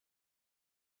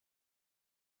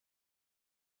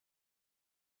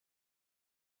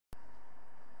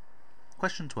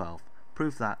Question 12.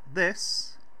 Prove that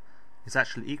this is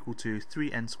actually equal to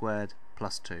 3n squared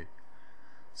plus 2.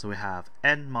 So we have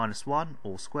n minus 1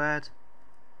 all squared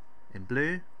in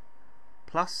blue,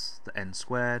 plus the n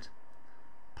squared,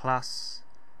 plus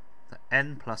the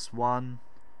n plus 1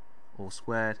 all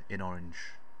squared in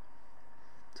orange.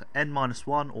 So n minus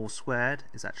 1 all squared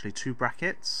is actually 2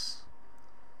 brackets,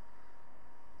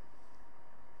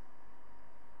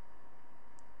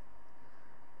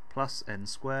 plus n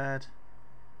squared,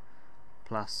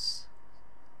 plus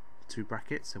 2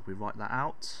 brackets if we write that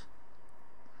out,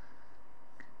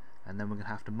 and then we're going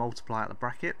to have to multiply out the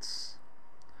brackets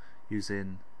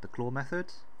using the claw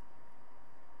method.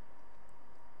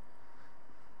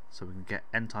 So we can get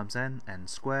n times n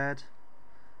squared,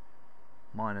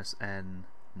 minus n,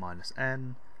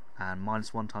 and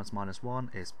minus 1 times minus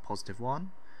 1 is positive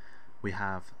 1. We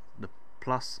have the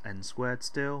plus n squared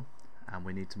still, and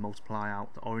we need to multiply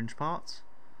out the orange part.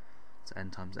 So n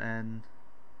times n,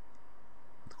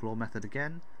 the claw method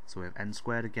again, so we have n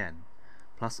squared again,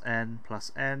 plus 1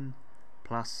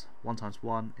 times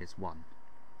 1 is 1.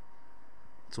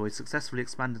 So we successfully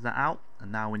expanded that out,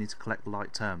 and now we need to collect the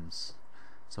like terms.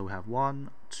 So we have 1,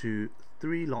 2,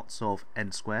 3 lots of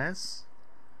n squares,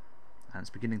 and it's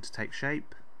beginning to take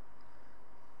shape,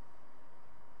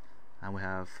 and we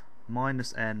have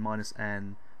minus n,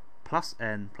 plus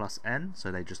n,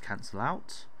 so they just cancel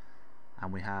out,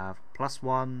 and we have plus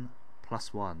 1,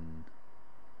 plus 1,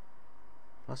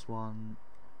 plus 1,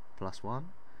 plus 1,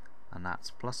 and that's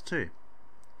plus 2.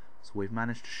 So we've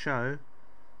managed to show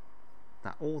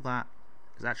that all that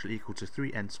is actually equal to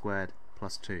 3n squared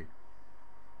plus 2.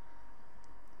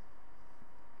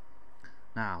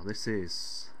 Now this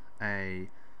is a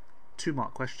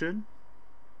 2-mark question.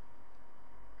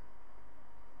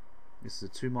 This is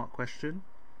a 2-mark question,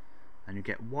 and you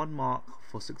get 1 mark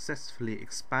for successfully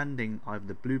expanding either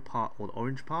the blue part or the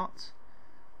orange part,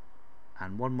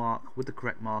 and 1 mark with the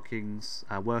correct workings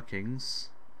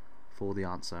for the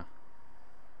answer.